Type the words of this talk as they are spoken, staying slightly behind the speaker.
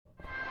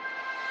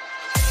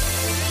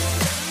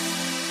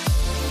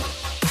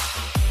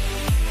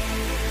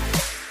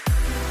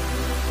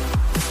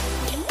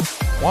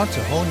Want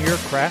to hone your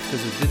craft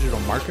as a digital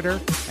marketer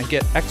and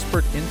get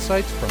expert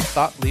insights from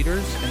thought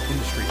leaders and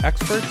industry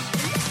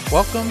experts?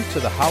 Welcome to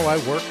the How I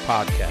Work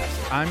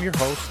podcast. I'm your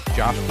host,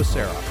 Josh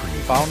Becerra,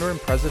 founder and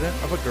president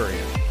of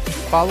Agurian.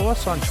 Follow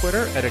us on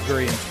Twitter at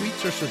Agurian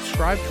Tweets or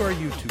subscribe to our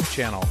YouTube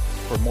channel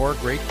for more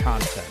great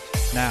content.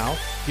 Now,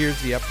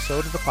 here's the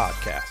episode of the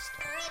podcast.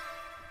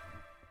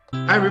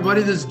 Hi,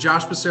 everybody. This is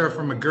Josh Becerra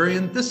from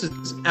Agurian. This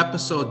is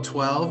episode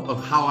 12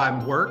 of How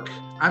I Work.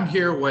 I'm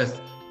here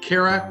with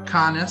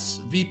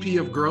Kanis, VP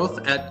of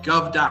Growth at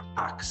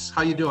GovDocs.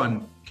 How you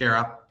doing,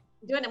 Kara?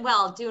 Doing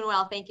well.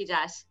 Thank you,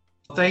 Josh.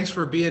 Thanks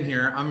for being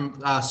here.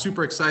 I'm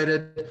super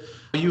excited.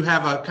 You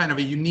have a kind of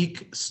a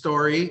unique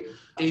story,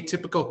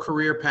 atypical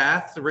career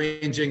path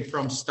ranging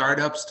from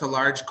startups to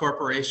large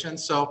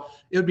corporations. So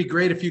it would be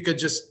great if you could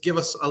just give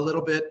us a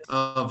little bit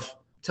of,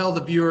 tell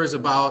the viewers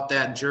about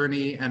that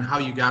journey and how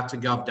you got to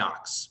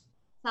GovDocs.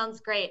 Sounds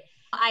great.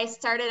 I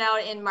started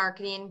out in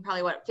marketing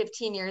probably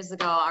 15 years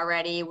ago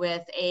already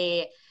with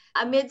a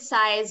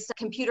mid-sized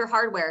computer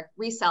hardware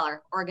reseller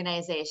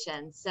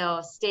organization. So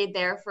stayed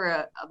there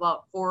for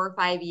about 4 or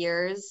 5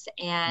 years.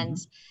 And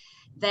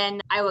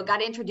then I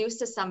got introduced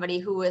to somebody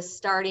who was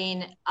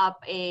starting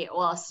up a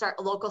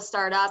local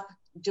startup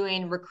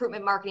doing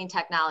recruitment marketing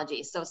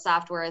technology. So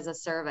software as a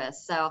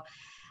service. So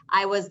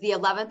I was the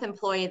 11th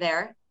employee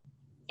there.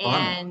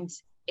 And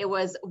it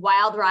was a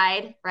wild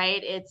ride,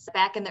 right? It's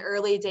back in the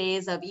early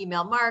days of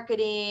email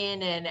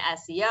marketing and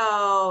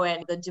SEO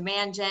and the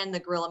demand gen, the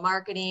guerrilla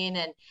marketing.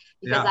 And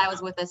because I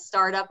was with a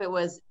startup, it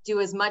was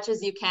do as much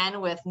as you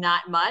can with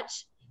not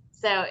much.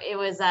 So it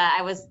was,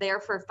 I was there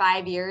for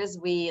 5 years.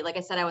 Like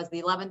I said, I was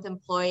the 11th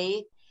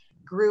employee,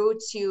 grew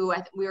to,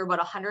 we were about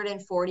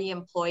 140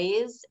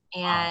 employees.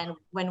 And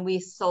when we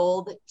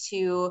sold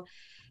to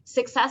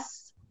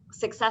Success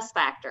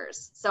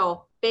Factors,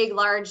 so big,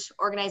 large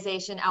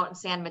organization out in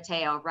San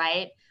Mateo,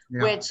 right?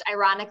 Yeah. Which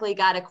ironically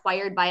got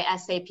acquired by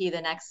SAP the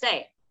next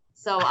day.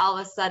 So all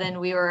of a sudden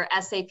we were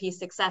SAP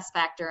Success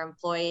Factor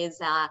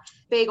employees,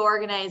 big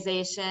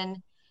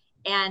organization.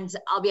 And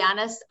I'll be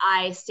honest,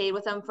 I stayed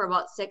with them for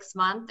about 6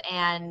 months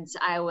and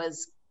I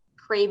was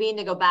craving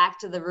to go back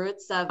to the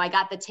roots of, I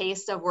got the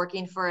taste of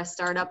working for a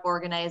startup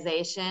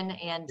organization.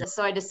 And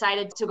so I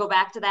decided to go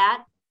back to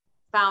that.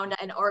 Found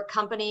an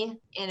company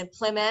in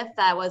Plymouth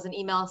that was an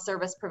email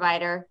service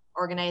provider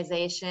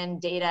organization,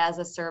 data as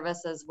a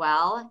service as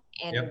well,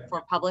 and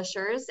for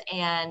publishers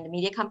and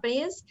media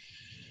companies.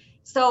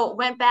 So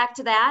went back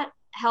to that,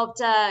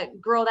 helped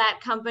grow that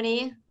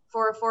company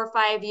for 4 or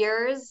 5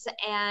 years.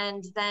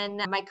 And then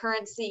my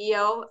current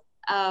CEO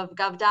of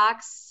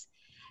GovDocs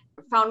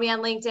found me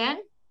on LinkedIn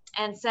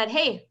and said,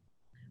 hey,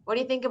 what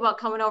do you think about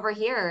coming over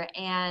here?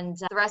 And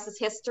the rest is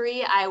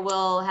history. I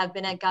will have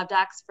been at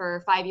GovDocs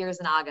for 5 years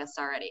in August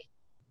already.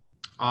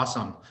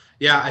 Awesome.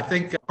 Yeah, I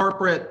think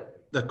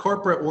the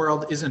corporate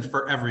world isn't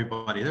for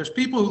everybody. There's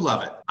people who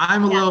love it.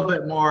 I'm a little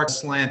bit more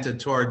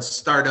slanted towards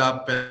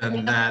startup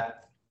and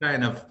that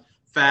kind of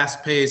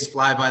fast-paced,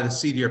 fly by the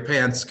seat of your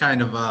pants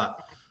kind of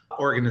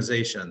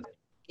organization.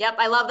 Yep,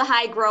 I love the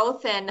high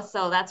growth, and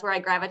so that's where I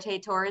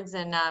gravitate towards,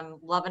 and I'm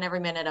loving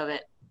every minute of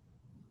it.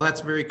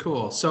 That's very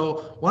cool.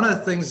 So one of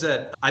the things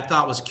that I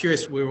thought was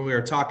curious when we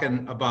were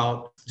talking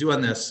about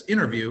doing this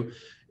interview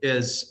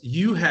is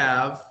you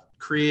have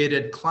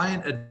created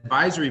client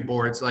advisory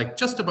boards like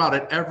just about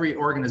at every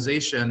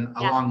organization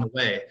along the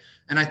way.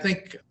 And I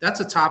think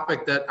that's a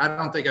topic that I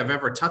don't think I've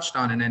ever touched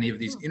on in any of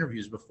these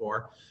interviews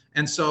before.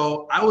 And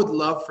so I would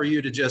love for you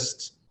to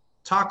just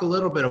talk a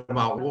little bit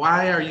about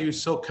why are you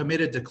so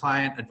committed to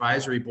client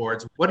advisory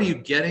boards? What are you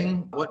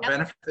getting? What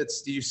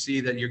benefits do you see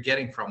that you're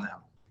getting from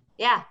them?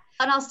 Yeah.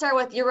 And I'll start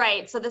with, you're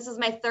right. So this is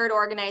my third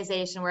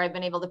organization where I've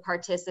been able to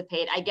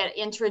participate. I get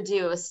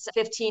introduced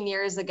 15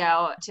 years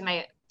ago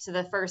to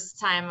the first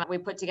time we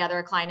put together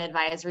a client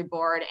advisory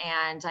board,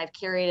 and I've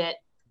carried it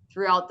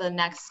throughout the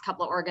next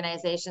couple of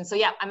organizations. So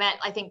I'm at,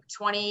 I think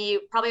 20,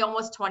 probably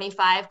almost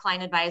 25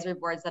 client advisory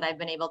boards that I've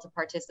been able to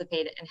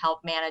participate and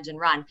help manage and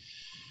run.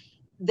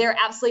 They're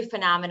absolutely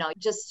phenomenal.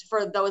 Just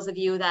for those of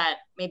you that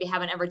maybe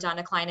haven't ever done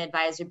a client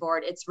advisory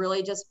board, it's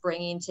really just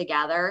bringing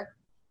together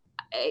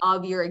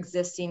of your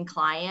existing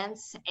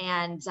clients,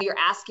 and you're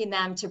asking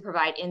them to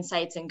provide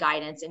insights and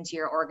guidance into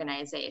your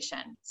organization.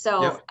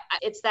 So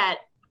it's that,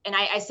 and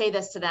I say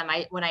this to them,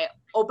 when I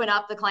open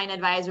up the client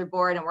advisory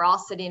board and we're all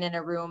sitting in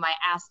a room, I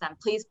ask them,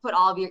 please put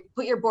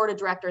your board of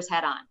directors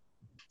hat on.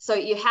 So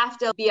you have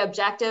to be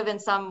objective. In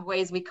some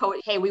ways we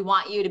hey, we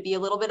want you to be a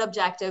little bit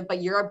objective,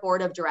 but you're a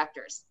board of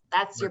directors.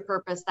 That's your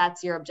purpose.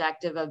 That's your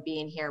objective of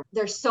being here.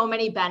 There's so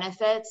many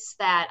benefits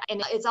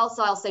and it's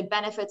also, I'll say,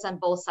 benefits on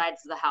both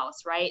sides of the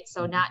house, right?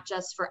 So not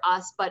just for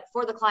us, but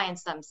for the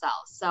clients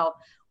themselves. So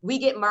we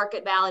get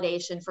market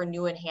validation for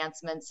new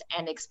enhancements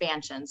and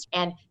expansions.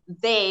 And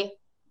they,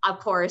 of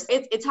course,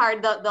 it's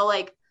hard.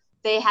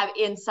 They have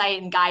insight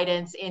and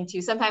guidance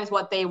into sometimes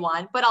what they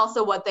want, but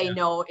also what they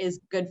know is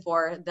good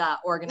for the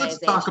organization.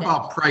 Let's talk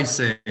about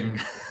pricing.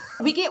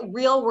 We get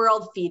real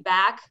world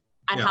feedback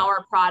on how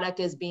our product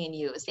is being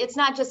used. It's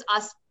not just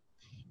us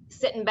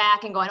sitting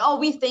back and going, oh,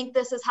 we think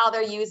this is how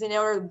they're using it,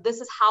 or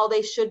this is how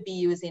they should be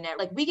using it.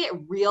 Like, we get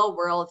real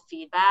world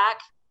feedback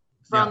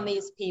from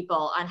these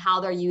people on how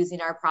they're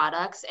using our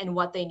products and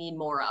what they need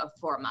more of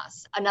from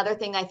us. Another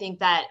thing I think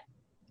that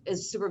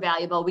is super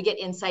valuable, we get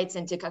insights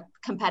into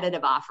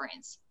competitive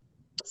offerings.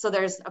 So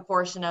there's a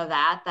portion of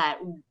that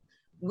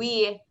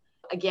we,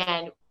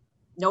 again,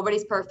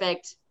 nobody's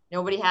perfect.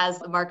 Nobody has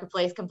the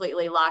marketplace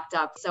completely locked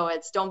up. So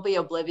don't be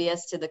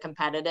oblivious to the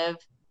competitive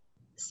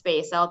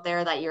space out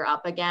there that you're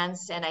up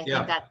against. And I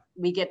think that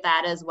we get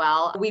that as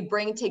well. We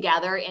bring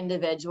together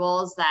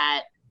individuals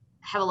that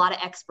have a lot of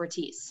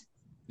expertise.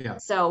 Yeah.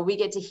 So we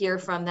get to hear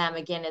from them.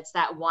 Again, it's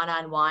that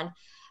one-on-one.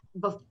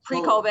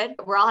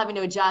 Pre-COVID, we're all having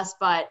to adjust,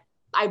 but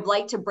I'd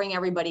like to bring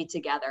everybody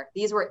together.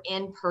 These were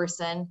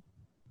in-person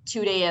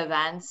 2-day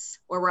events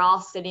where we're all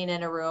sitting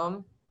in a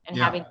room and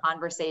having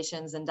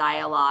conversations and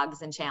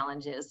dialogues and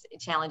challenging.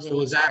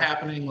 So is that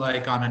happening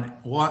like on an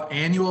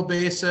annual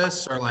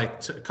basis or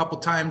like a couple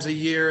times a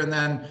year? And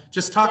then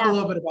just talk a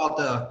little bit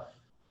about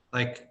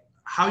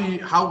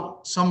how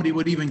somebody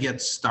would even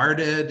get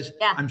started.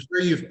 Yeah. I'm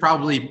sure you've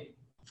probably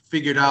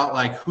figured out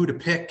like who to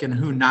pick and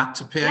who not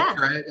to pick,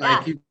 right?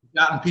 Like you've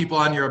gotten people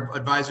on your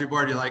advisory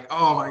board. You're like,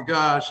 oh my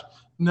gosh,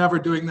 never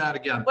doing that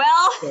again.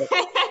 Well,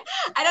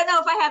 I don't know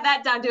if I have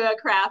that down to a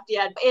craft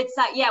yet. It's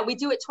we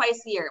do it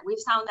twice a year. We've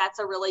found that's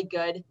a really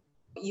good,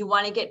 you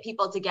want to get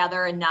people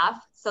together enough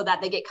so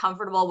that they get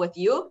comfortable with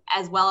you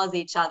as well as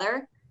each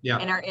other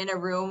and are in a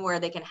room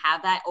where they can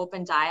have that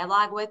open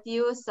dialogue with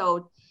you.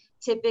 So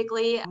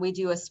typically we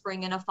do a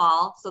spring and a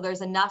fall. So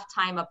there's enough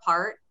time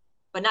apart,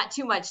 but not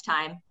too much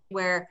time,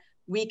 where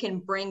we can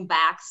bring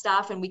back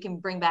stuff and we can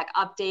bring back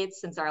updates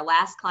since our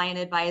last client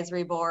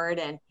advisory board.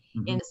 And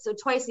so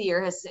twice a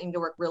year has seemed to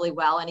work really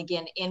well. And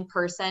again, in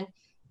person,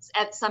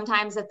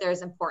 sometimes if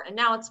there's important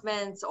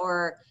announcements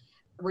or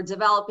we're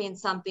developing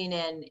something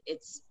and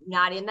it's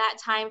not in that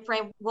time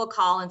frame, we'll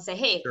call and say,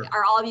 hey,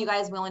 are all of you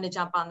guys willing to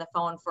jump on the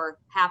phone for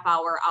half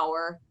hour?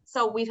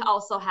 So we've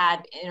also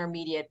had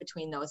intermediate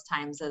between those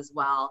times as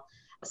well.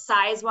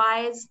 Size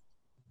wise,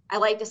 I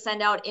like to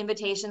send out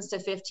invitations to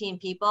 15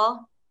 people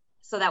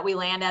so that we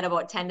land at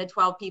about 10 to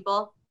 12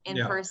 people in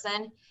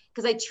person.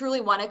 Because I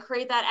truly want to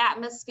create that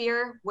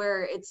atmosphere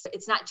where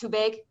it's not too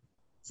big,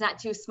 it's not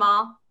too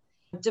small.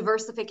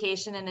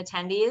 Diversification in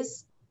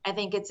attendees. I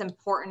think it's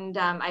important,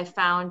 I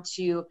found,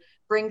 to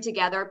bring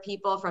together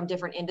people from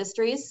different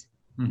industries,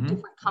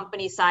 different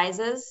company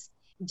sizes,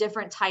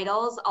 different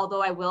titles.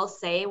 Although I will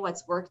say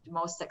what's worked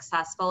most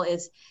successful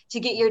is to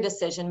get your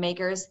decision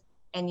makers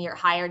and your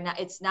higher,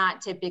 it's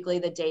not typically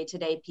the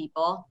day-to-day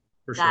people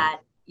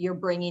that you're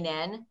bringing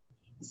in.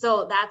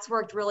 So that's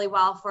worked really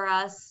well for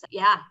us.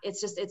 Yeah,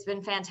 it's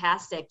been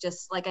fantastic.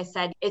 Just like I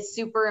said, it's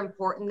super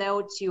important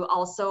though to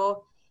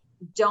also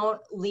don't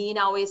lean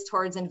always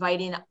towards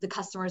inviting the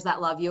customers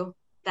that love you,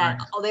 that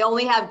they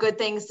only have good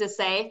things to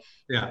say.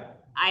 Yeah.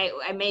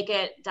 I make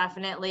it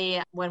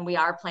definitely when we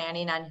are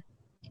planning on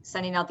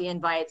sending out the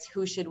invites,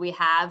 who should we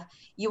have?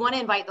 You want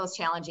to invite those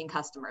challenging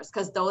customers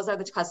because those are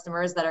the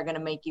customers that are going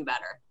to make you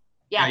better.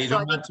 Yeah, you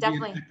don't want to be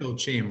an echo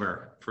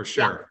chamber for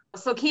sure. Yeah.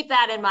 So keep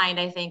that in mind,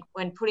 I think,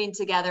 when putting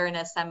together and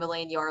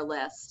assembling your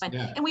list.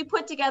 And we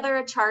put together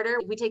a charter.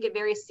 We take it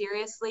very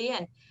seriously,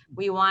 and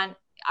we want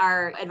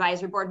our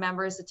advisory board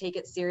members to take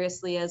it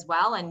seriously as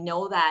well and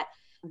know that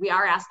we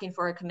are asking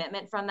for a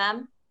commitment from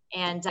them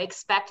and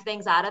expect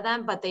things out of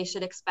them, but they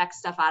should expect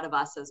stuff out of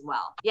us as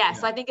well. Yeah.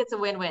 So I think it's a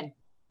win-win.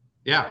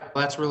 Yeah,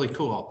 that's really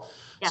cool.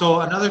 Yeah. So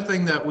another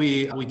thing that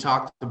we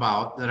talked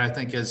about that I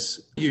think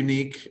is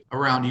unique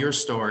around your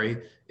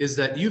story is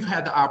that you've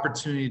had the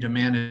opportunity to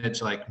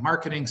manage like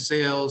marketing,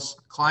 sales,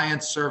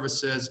 client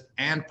services,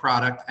 and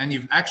product, and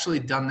you've actually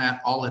done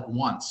that all at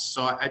once.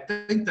 So I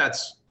think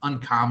that's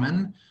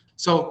uncommon.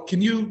 So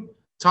can you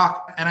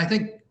talk, and I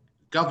think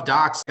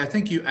GovDocs, I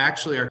think you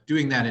actually are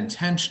doing that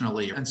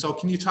intentionally. And so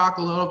can you talk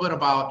a little bit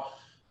about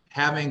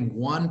having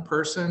one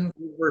person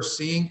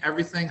overseeing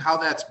everything, how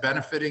that's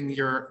benefiting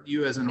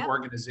you as an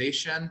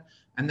organization,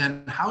 and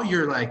then how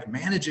you're like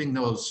managing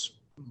those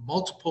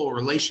multiple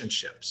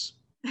relationships?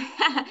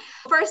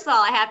 First of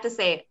all, I have to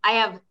say, I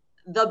have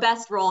the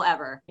best role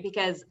ever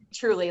because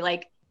truly,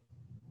 like,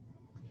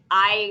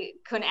 I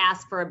couldn't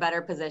ask for a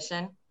better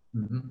position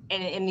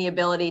in the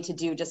ability to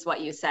do just what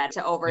you said,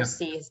 to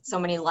oversee so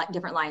many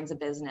different lines of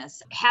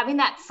business. Having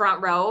that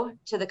front row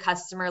to the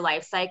customer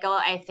life cycle,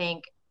 I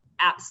think,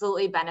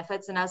 absolutely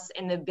benefits in us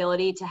in the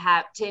ability to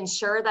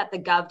ensure that the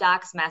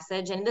GovDocs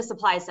message, and this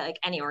applies to like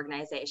any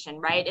organization,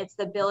 right? It's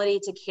the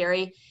ability to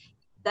carry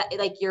that,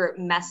 like, your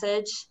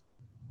message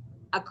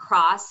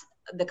across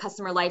the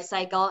customer life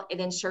cycle. It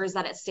ensures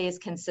that it stays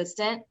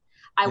consistent.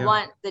 I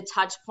want the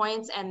touch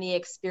points and the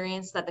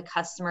experience that the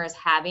customer is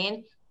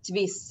having to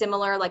be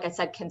similar, like I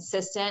said,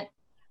 consistent,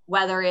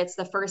 whether it's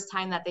the first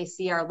time that they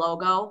see our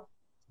logo,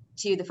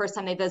 to the first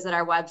time they visit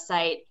our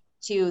website,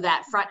 to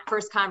that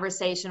first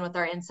conversation with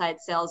our inside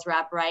sales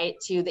rep, right?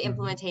 To the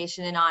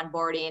implementation and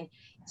onboarding,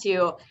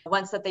 to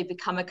once that they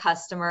become a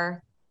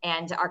customer,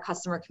 and our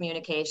customer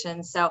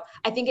communication. So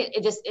I think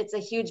it's a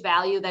huge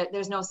value that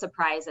there's no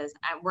surprises.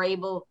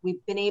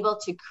 We've been able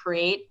to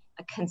create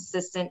a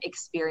consistent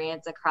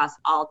experience across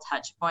all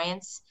touch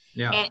points,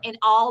 and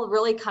all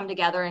really come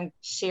together and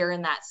share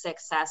in that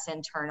success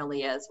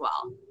internally as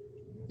well.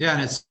 Yeah,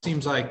 and it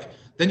seems like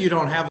then you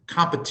don't have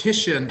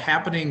competition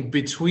happening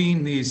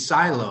between these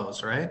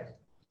silos, right?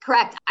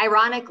 Correct.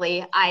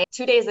 Ironically,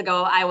 2 days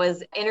ago, I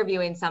was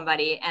interviewing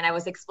somebody and I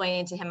was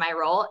explaining to him my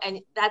role. And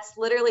that's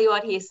literally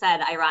what he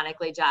said,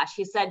 ironically, Josh.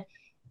 He said,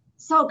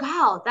 so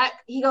Gal,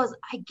 he goes,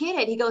 I get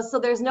it. He goes, so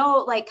there's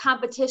no like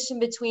competition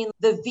between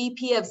the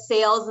VP of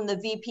sales and the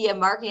VP of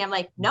marketing. I'm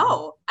like,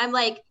 no. I'm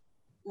like,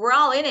 we're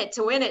all in it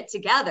to win it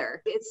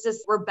together. It's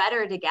just, we're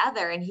better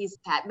together. And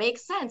that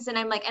makes sense. And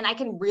I'm like, and I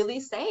can really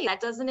say that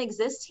doesn't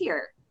exist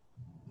here.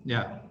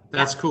 Yeah,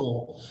 that's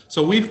cool.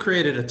 So we've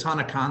created a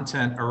ton of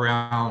content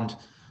around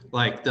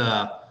like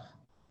the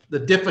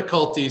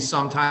difficulties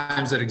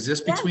sometimes that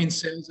exist between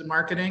sales and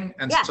marketing.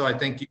 And so I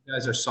think you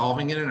guys are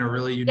solving it in a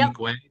really unique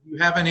way. Do you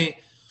have any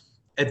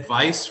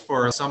advice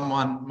for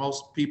someone,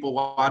 most people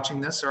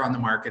watching this are on the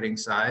marketing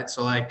side.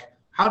 So like,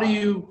 how do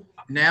you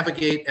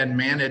navigate and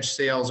manage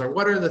sales, or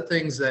what are the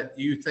things that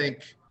you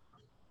think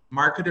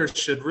marketers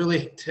should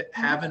really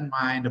have in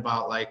mind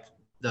about like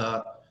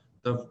the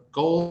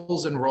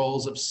goals and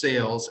roles of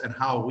sales and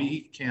how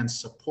we can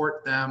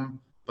support them,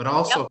 but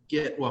also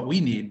get what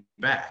we need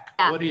back?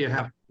 What do you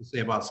have to say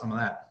about some of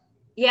that?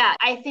 Yeah,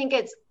 I think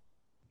it's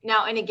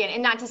now, and again,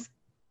 and not just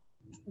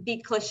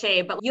be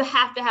cliche, but you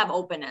have to have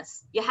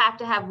openness. You have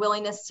to have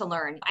willingness to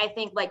learn. I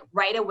think like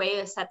right away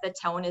to set the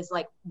tone is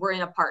like, we're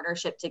in a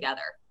partnership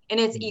together. And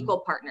it's equal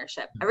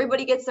partnership.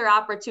 Everybody gets their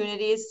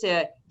opportunities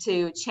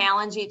to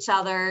challenge each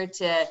other,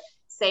 to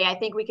say, I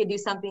think we could do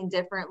something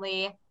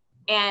differently.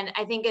 And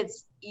I think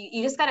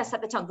you just got to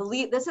set the tone.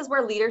 This is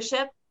where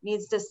leadership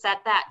needs to set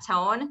that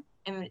tone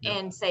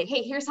and say,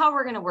 hey, here's how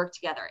we're going to work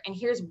together. And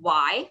here's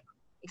why.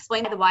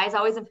 Explain that the why is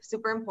always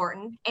super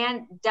important,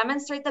 and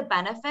demonstrate the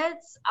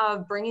benefits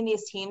of bringing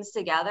these teams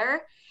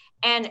together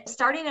and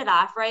starting it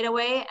off right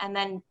away. And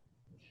then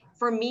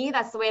for me,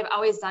 that's the way I've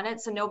always done it.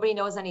 So nobody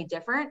knows any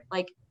different.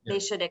 Like they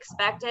should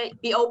expect it.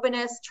 Be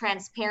openness,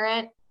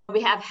 transparent.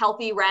 We have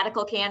healthy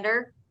radical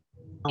candor.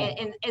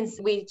 And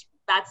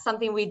that's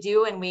something we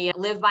do and we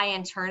live by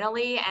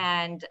internally.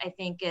 And I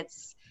think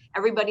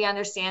everybody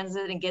understands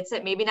it and gets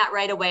it. Maybe not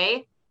right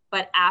away,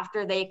 but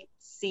after they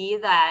see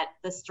that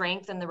the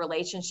strength and the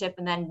relationship,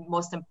 and then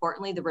most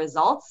importantly, the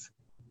results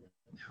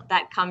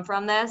that come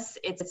from this,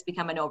 it's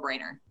become a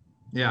no-brainer.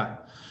 Yeah.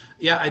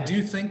 Yeah, I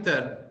do think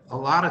that a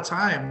lot of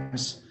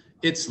times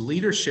it's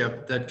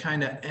leadership that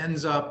kind of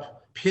ends up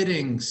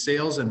pitting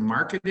sales and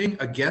marketing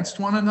against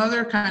one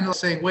another, kind of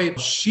saying, wait,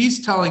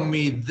 she's telling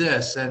me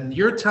this and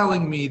you're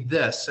telling me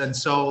this. And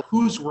so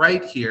who's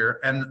right here?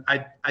 And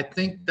I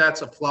think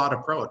that's a flawed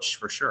approach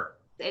for sure.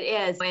 It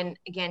is. And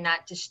again,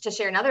 not to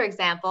share another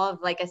example of,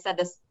 like I said,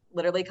 this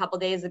literally a couple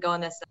of days ago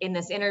in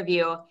this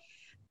interview,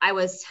 I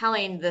was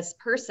telling this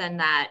person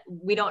that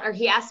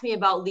he asked me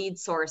about lead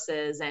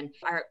sources and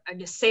our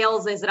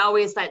sales, is it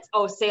always that,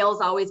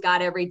 sales always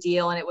got every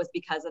deal and it was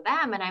because of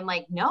them. And I'm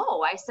like,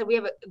 no, I said, we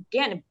have,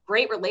 a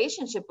great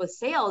relationship with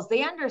sales.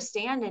 They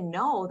understand and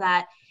know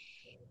that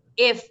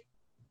if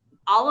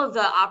all of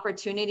the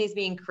opportunities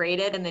being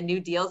created and the new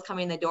deals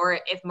coming in the door,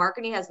 if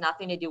marketing has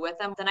nothing to do with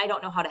them, then I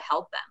don't know how to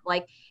help them.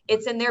 Like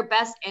it's in their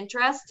best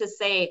interest to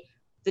say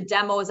the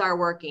demos are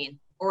working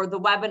or the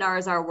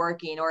webinars are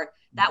working or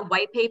that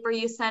white paper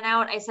you sent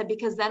out. I said,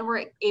 because then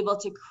we're able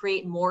to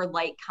create more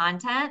light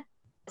content.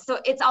 So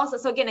it's also,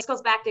 again, it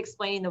goes back to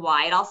explaining the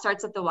why. It all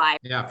starts with the why.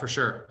 Yeah, for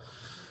sure.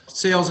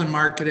 Sales and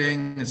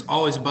marketing is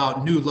always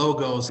about new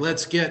logos.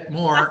 Let's get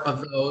more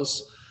of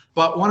those.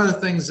 But one of the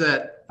things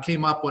that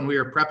came up when we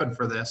were prepping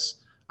for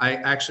this, I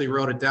actually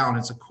wrote it down.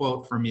 It's a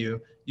quote from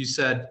you. You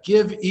said,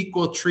 give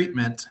equal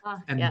treatment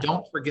and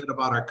don't forget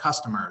about our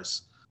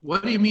customers.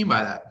 What do you mean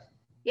by that?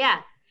 Yeah.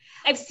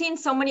 I've seen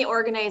so many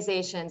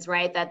organizations,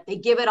 right, that they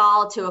give it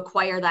all to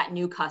acquire that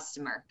new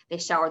customer. They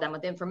shower them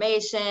with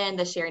information,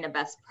 the sharing of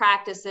best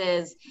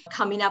practices,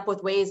 coming up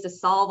with ways to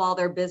solve all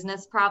their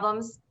business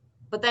problems.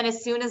 But then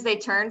as soon as they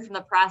turn from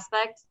the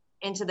prospect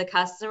into the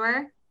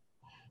customer,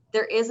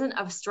 there isn't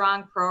a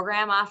strong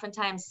program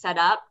oftentimes set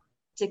up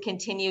to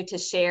continue to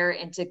share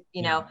and to,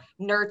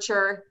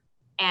 nurture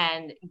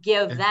and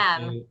give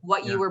them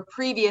what you were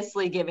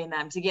previously giving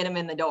them to get them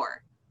in the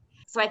door.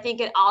 So I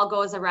think it all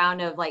goes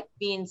around of like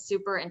being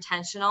super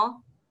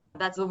intentional.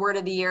 That's the word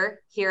of the year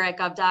here at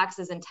GovDocs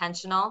is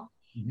intentional.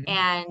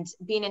 And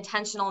being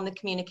intentional in the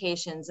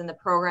communications and the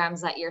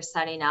programs that you're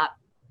setting up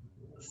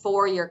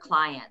for your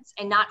clients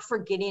and not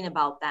forgetting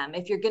about them.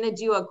 If you're going to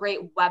do a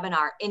great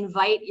webinar,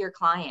 invite your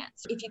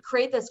clients. If you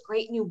create this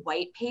great new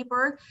white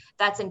paper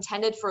that's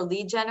intended for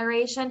lead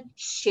generation,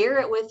 share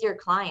it with your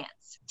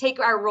clients. Take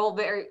our role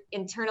very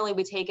internally.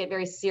 We take it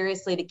very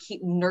seriously to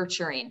keep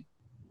nurturing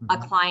a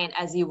client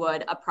as you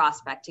would a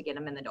prospect to get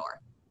them in the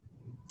door.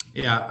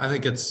 Yeah, I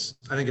think it's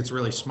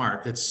really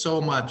smart. It's so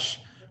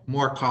much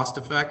more cost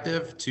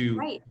effective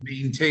to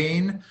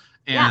maintain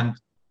and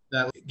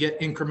that get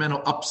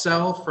incremental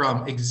upsell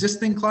from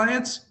existing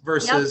clients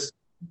versus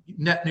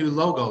net new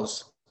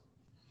logos.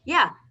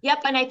 Yeah. Yep.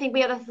 And I think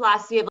we have a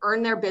philosophy of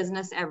earn their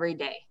business every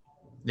day.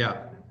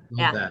 Yeah.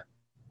 Love that.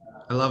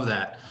 I love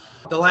that.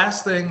 The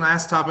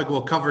last topic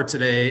we'll cover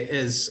today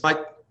is, like,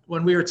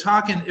 when we were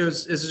talking, it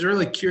was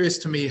really curious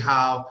to me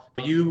how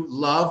you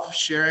love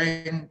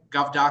sharing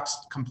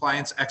GovDoc's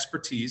compliance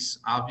expertise,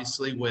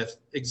 obviously with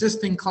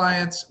existing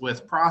clients,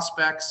 with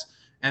prospects,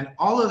 and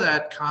all of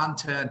that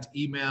content,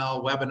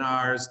 email,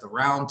 webinars, the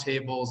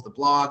roundtables, the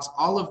blogs,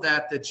 all of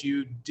that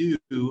you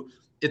do.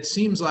 It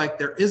seems like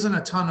there isn't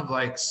a ton of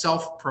like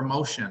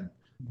self-promotion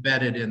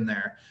embedded in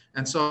there.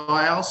 And so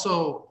I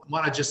also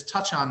want to just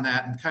touch on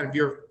that and kind of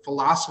your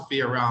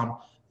philosophy around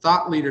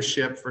thought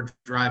leadership for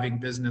driving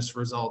business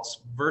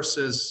results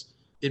versus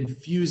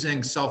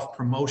infusing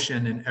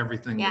self-promotion in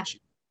everything that you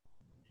do.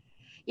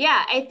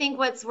 Yeah, I think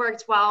what's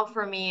worked well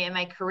for me in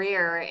my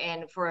career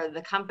and for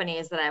the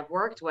companies that I've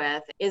worked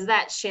with is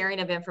that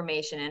sharing of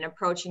information and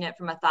approaching it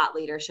from a thought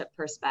leadership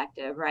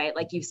perspective, right?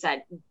 Like you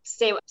said,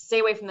 stay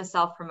away from the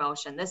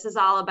self-promotion. This is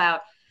all about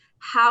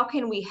how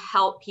can we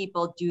help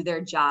people do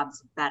their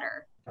jobs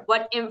better?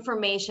 What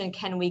information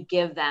can we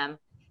give them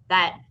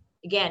that,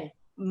 again,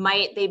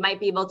 they might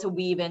be able to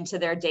weave into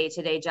their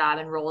day-to-day job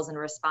and roles and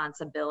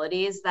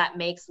responsibilities that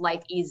makes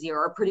life easier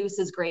or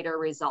produces greater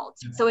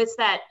results. So it's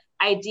that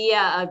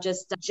idea of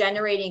just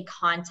generating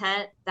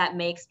content that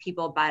makes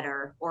people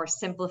better or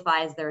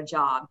simplifies their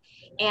job.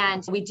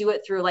 And we do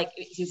it through, like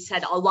you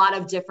said, a lot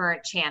of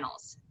different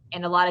channels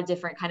and a lot of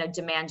different kind of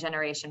demand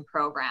generation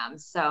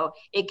programs. So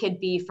it could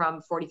be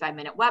from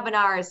 45-minute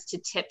webinars to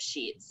tip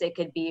sheets. It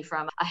could be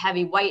from a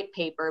heavy white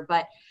paper.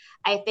 But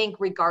I think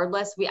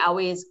regardless, we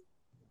always,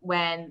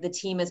 when the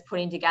team is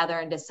putting together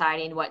and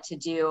deciding what to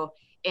do,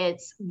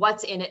 it's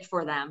what's in it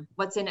for them,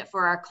 what's in it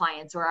for our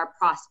clients or our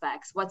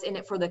prospects, what's in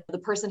it for the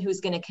person who's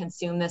going to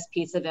consume this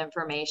piece of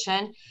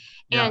information.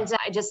 Yeah. And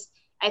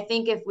I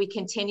think if we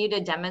continue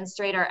to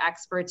demonstrate our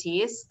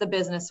expertise, the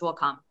business will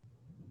come.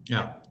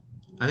 Yeah,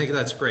 I think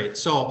that's great.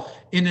 So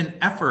in an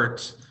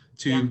effort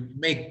to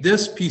make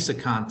this piece of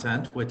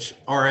content, which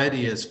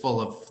already is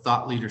full of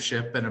thought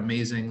leadership and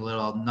amazing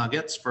little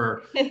nuggets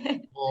for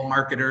all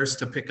marketers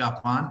to pick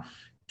up on,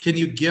 can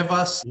you give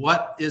us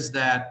what is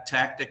that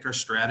tactic or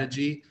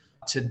strategy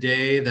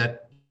today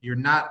that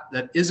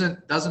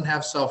doesn't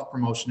have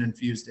self-promotion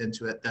infused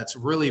into it, that's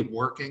really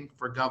working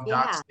for GovDocs?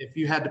 Yeah. If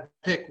you had to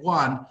pick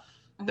one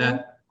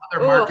that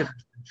other marketers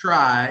could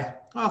try,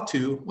 well,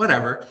 two,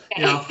 whatever,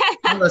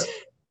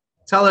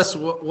 tell us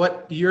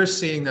what you're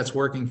seeing that's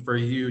working for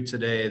you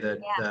today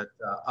that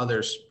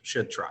others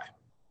should try.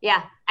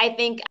 Yeah, I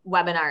think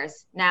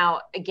webinars.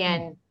 Now,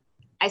 again,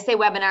 I say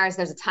webinars,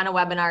 there's a ton of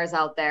webinars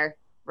out there,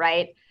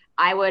 right?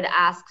 I would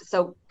ask,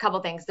 so a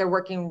couple things.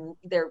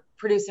 They're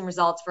producing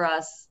results for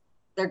us.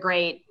 They're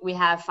great. We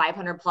have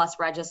 500 plus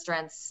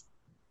registrants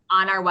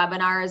on our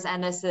webinars.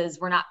 And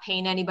we're not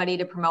paying anybody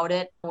to promote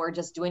it. We're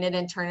just doing it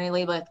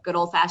internally with good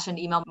old fashioned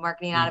email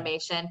marketing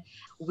automation.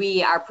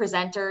 Our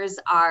presenters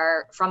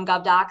are from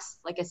GovDocs.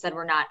 Like I said,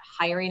 we're not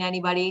hiring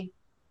anybody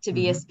to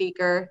be a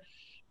speaker.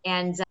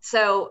 And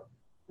so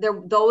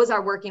those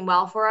are working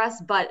well for us.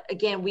 But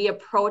again, we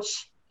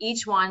approach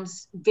each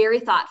one's very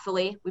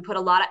thoughtfully. We put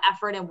a lot of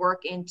effort and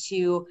work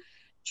into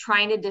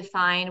trying to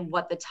define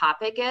what the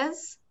topic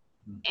is.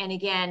 And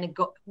again,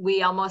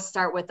 we almost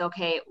start with,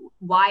 okay,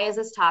 why is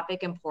this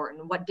topic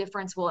important? What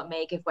difference will it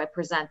make if I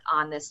present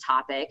on this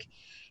topic?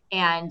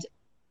 And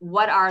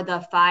what are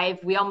the five,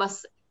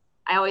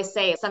 I always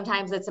say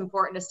sometimes it's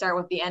important to start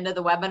with the end of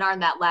the webinar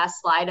and that last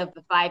slide of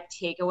the 5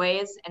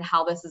 takeaways and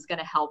how this is going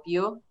to help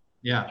you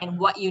and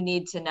what you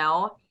need to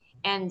know.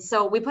 And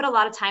so we put a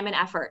lot of time and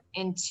effort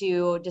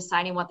into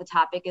deciding what the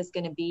topic is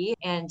going to be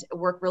and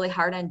work really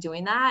hard on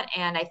doing that.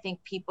 And I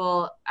think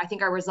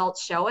our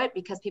results show it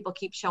because people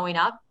keep showing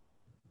up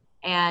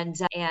and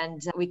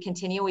we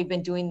continue. We've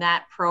been doing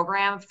that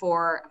program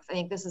for, I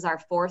think this is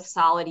our 4th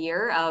solid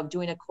year of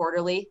doing a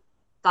quarterly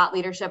thought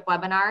leadership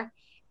webinar,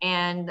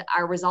 and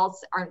our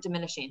results aren't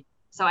diminishing.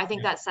 So I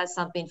think that says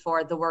something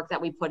for the work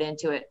that we put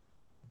into it.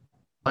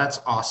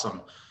 That's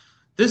awesome.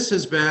 This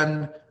has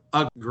been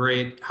a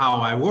great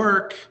How I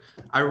Work.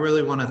 I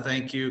really want to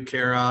thank you,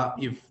 Kara.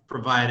 You've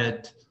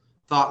provided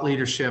thought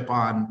leadership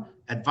on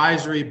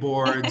advisory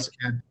boards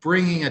and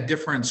bringing a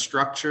different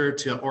structure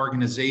to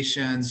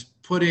organizations,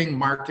 putting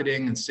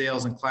marketing and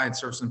sales and client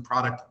service and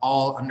product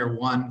all under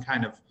one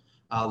kind of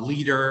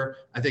leader.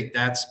 I think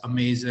that's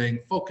amazing.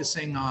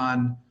 Focusing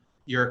on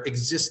your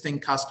existing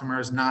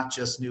customers, not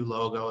just new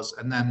logos,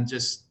 and then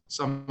just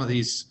some of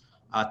these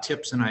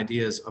tips and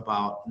ideas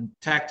about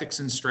tactics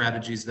and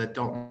strategies that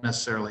don't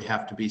necessarily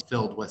have to be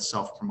filled with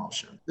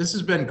self-promotion. This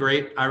has been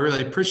great. I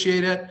really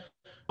appreciate it.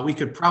 We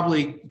could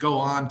probably go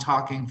on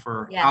talking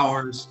for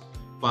hours,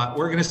 but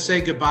we're going to say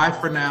goodbye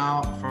for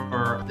now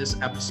for this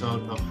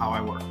episode of How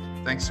I Work.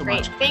 Thanks so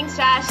much. Thanks,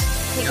 Josh.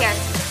 Take care.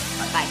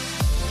 Bye.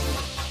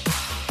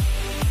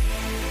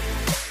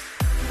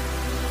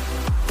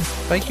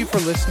 Thank you for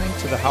listening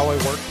to the How I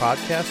Work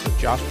podcast with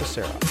Josh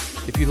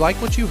Becerra. If you like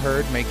what you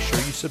heard, make sure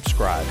you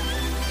subscribe.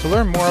 To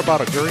learn more about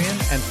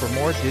Augurian and for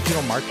more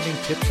digital marketing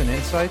tips and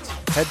insights,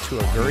 head to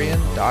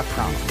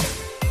augurian.com.